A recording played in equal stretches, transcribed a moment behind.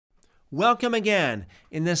Welcome again.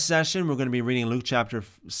 In this session, we're going to be reading Luke chapter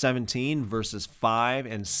 17, verses 5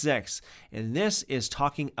 and 6. And this is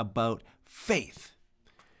talking about faith.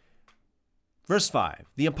 Verse 5,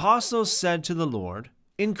 the apostles said to the Lord,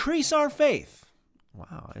 "Increase our faith."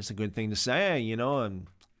 Wow, that's a good thing to say, and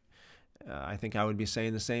I think I would be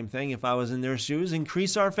saying the same thing if I was in their shoes.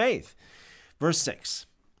 Increase our faith. Verse 6,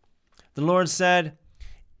 the Lord said,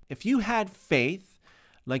 "If you had faith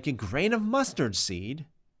like a grain of mustard seed,"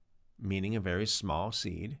 meaning a very small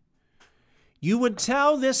seed, "you would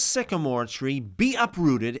tell this sycamore tree, 'Be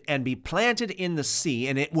uprooted and be planted in the sea,'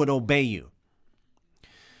 and it would obey you."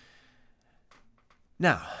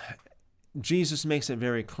 Now, Jesus makes it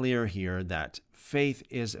very clear here that faith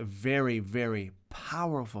is a very, very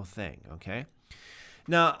powerful thing, okay?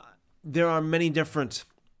 Now, there are many different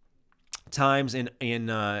times in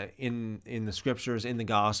the scriptures, in the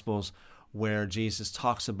Gospels, where Jesus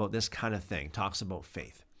talks about this kind of thing, talks about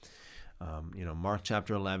faith. Mark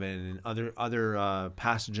chapter 11 and other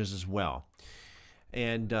passages as well.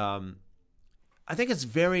 And I think it's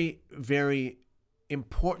very, very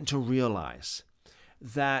important to realize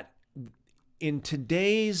that in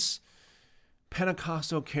today's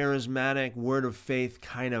Pentecostal charismatic word of faith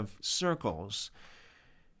kind of circles,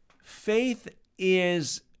 faith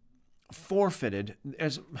is forfeited.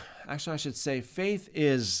 I should say faith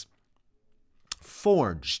is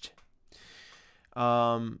forged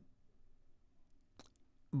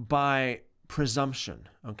by presumption,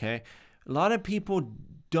 okay? A lot of people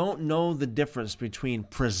don't know the difference between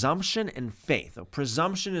presumption and faith.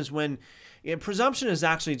 Presumption is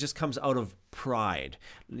actually just comes out of pride,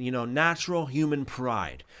 natural human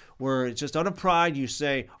pride, where it's just out of pride you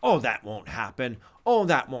say, "Oh, that won't happen. Oh,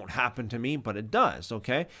 that won't happen to me," but it does,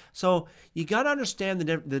 okay? So you got to understand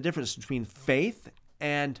the difference between faith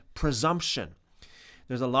and presumption.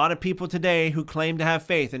 There's a lot of people today who claim to have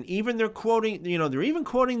faith, and even they're quoting, they're even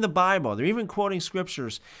quoting the Bible, they're even quoting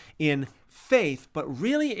scriptures in faith, but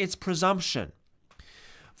really it's presumption.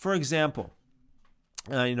 For example,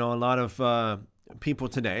 a lot of people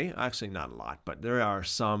today, actually not a lot, but there are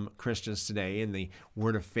some Christians today in the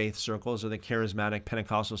Word of Faith circles or the charismatic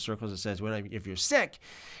Pentecostal circles that says, well, if you're sick,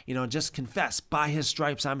 just confess, "By His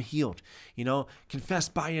stripes I'm healed." Confess,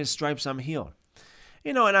 "By His stripes I'm healed."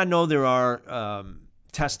 And I know there are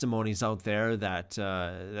testimonies out there that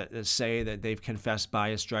say that they've confessed by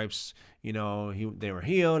His stripes, they were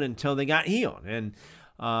healed until they got healed. And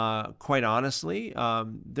quite honestly,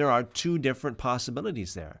 there are two different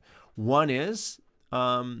possibilities there. One is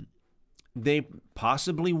they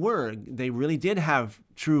possibly were. They really did have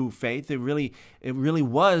true faith. It really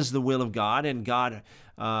was the will of God, and God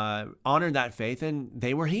honored that faith, and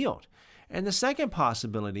they were healed. And the second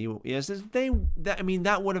possibility is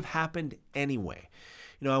that would have happened anyway.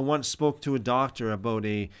 I once spoke to a doctor about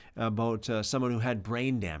someone who had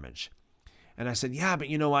brain damage. And I said, "Yeah, but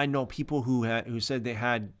I know people who said they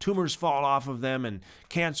had tumors fall off of them and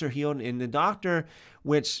cancer healed." And the doctor,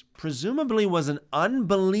 which presumably was an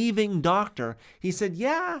unbelieving doctor, he said,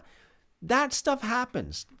 "Yeah, that stuff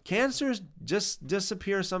happens. Cancers just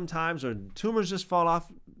disappear sometimes, or tumors just fall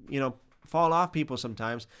off people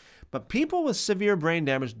sometimes. But people with severe brain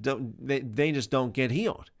damage, they just don't get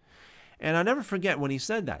healed." And I'll never forget when he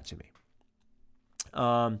said that to me.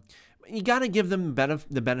 You got to give them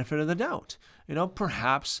the benefit of the doubt.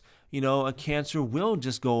 Perhaps, a cancer will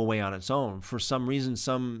just go away on its own for some reason,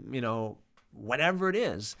 whatever it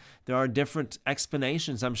is. There are different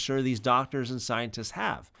explanations I'm sure these doctors and scientists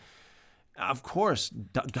have. Of course,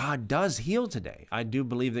 God does heal today. I do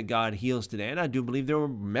believe that God heals today, and I do believe there were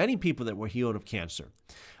many people that were healed of cancer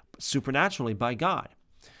supernaturally by God.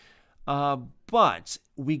 But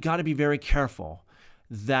we got to be very careful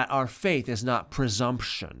that our faith is not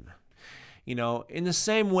presumption. In the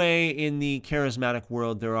same way in the charismatic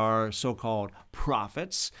world, there are so-called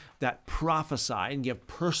prophets that prophesy and give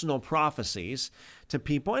personal prophecies to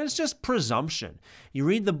people, and it's just presumption. You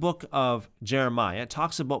read the book of Jeremiah, it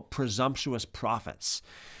talks about presumptuous prophets.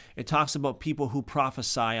 It talks about people who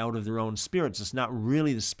prophesy out of their own spirits. It's not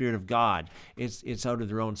really the Spirit of God. It's out of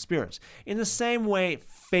their own spirits. In the same way,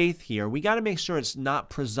 faith here, we got to make sure it's not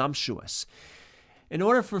presumptuous. In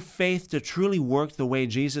order for faith to truly work the way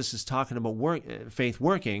Jesus is talking about faith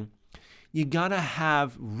working, you got to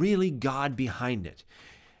have really God behind it.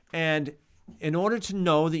 And in order to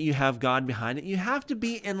know that you have God behind it, you have to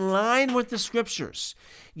be in line with the Scriptures.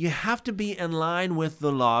 You have to be in line with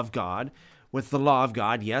the law of God.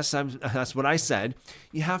 Yes, that's what I said.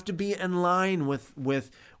 You have to be in line with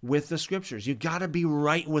the Scriptures. You got to be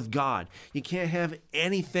right with God. You can't have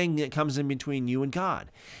anything that comes in between you and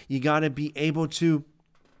God. You got to be able to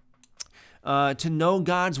know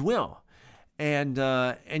God's will.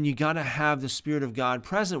 And you got to have the Spirit of God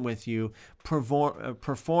present with you,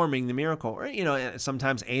 performing the miracle. Or,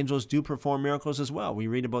 sometimes angels do perform miracles as well. We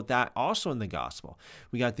read about that also in the gospel.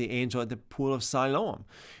 We got the angel at the pool of Siloam.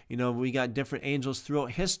 We got different angels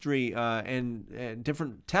throughout history and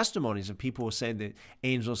different testimonies of people who say that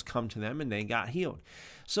angels come to them and they got healed.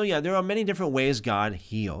 So yeah, there are many different ways God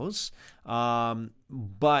heals,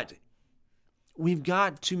 but we've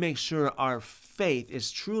got to make sure our faith is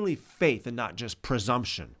truly faith and not just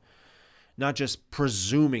presumption, not just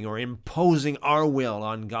presuming or imposing our will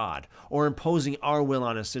on God or imposing our will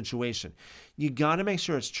on a situation. You got to make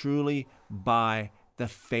sure it's truly by the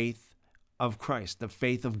faith of Christ, the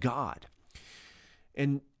faith of God.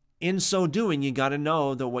 And in so doing, you got to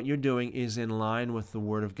know that what you're doing is in line with the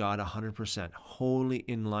Word of God 100%, wholly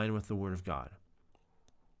in line with the Word of God.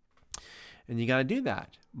 And you got to do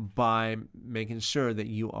that by making sure that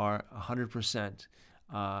you are 100%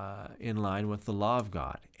 in line with the law of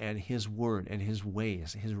God and His Word and His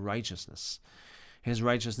ways, His righteousness. His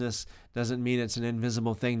righteousness doesn't mean it's an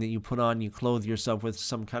invisible thing that you put on, you clothe yourself with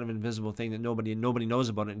some kind of invisible thing that nobody knows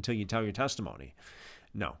about it until you tell your testimony.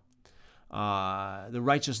 No. The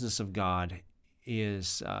righteousness of God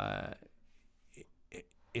is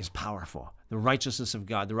powerful. The righteousness of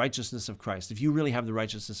God, the righteousness of Christ. If you really have the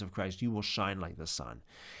righteousness of Christ, you will shine like the sun.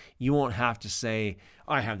 You won't have to say,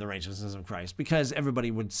 I have the righteousness of Christ, because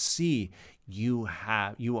everybody would see you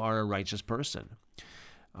are a righteous person.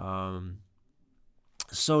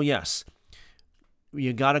 So yes,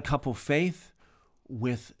 you got to couple faith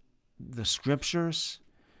with the Scriptures.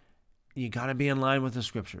 You got to be in line with the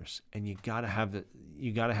Scriptures, and you got to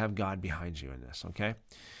have God behind you in this, okay?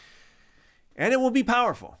 And it will be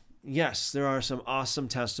powerful. Yes, there are some awesome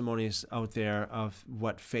testimonies out there of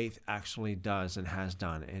what faith actually does and has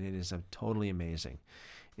done, and it is totally amazing.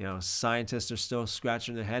 Scientists are still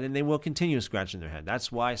scratching their head, and they will continue scratching their head.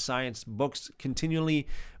 That's why science books continually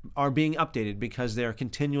are being updated, because they're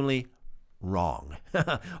continually wrong.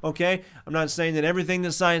 Okay? I'm not saying that everything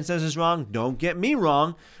that science says is wrong. Don't get me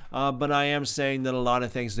wrong. But I am saying that a lot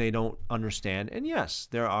of things they don't understand. And yes,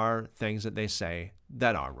 there are things that they say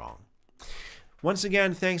that are wrong. Once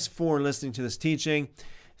again, thanks for listening to this teaching.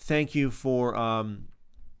 Thank you for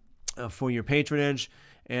your patronage.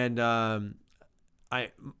 And I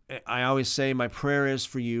always say my prayer is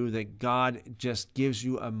for you that God just gives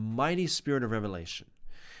you a mighty spirit of revelation,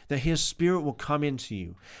 that His Spirit will come into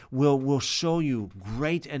you, will show you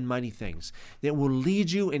great and mighty things, that will lead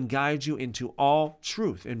you and guide you into all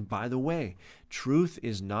truth. And by the way, truth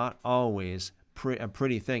is not always a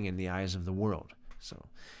pretty thing in the eyes of the world. So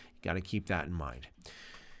you got to keep that in mind.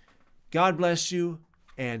 God bless you,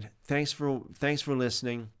 and thanks for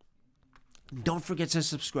listening. Don't forget to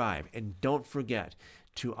subscribe, and don't forget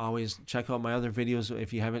to always check out my other videos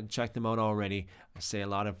if you haven't checked them out already. I say a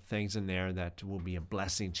lot of things in there that will be a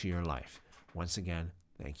blessing to your life. Once again,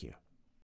 thank you.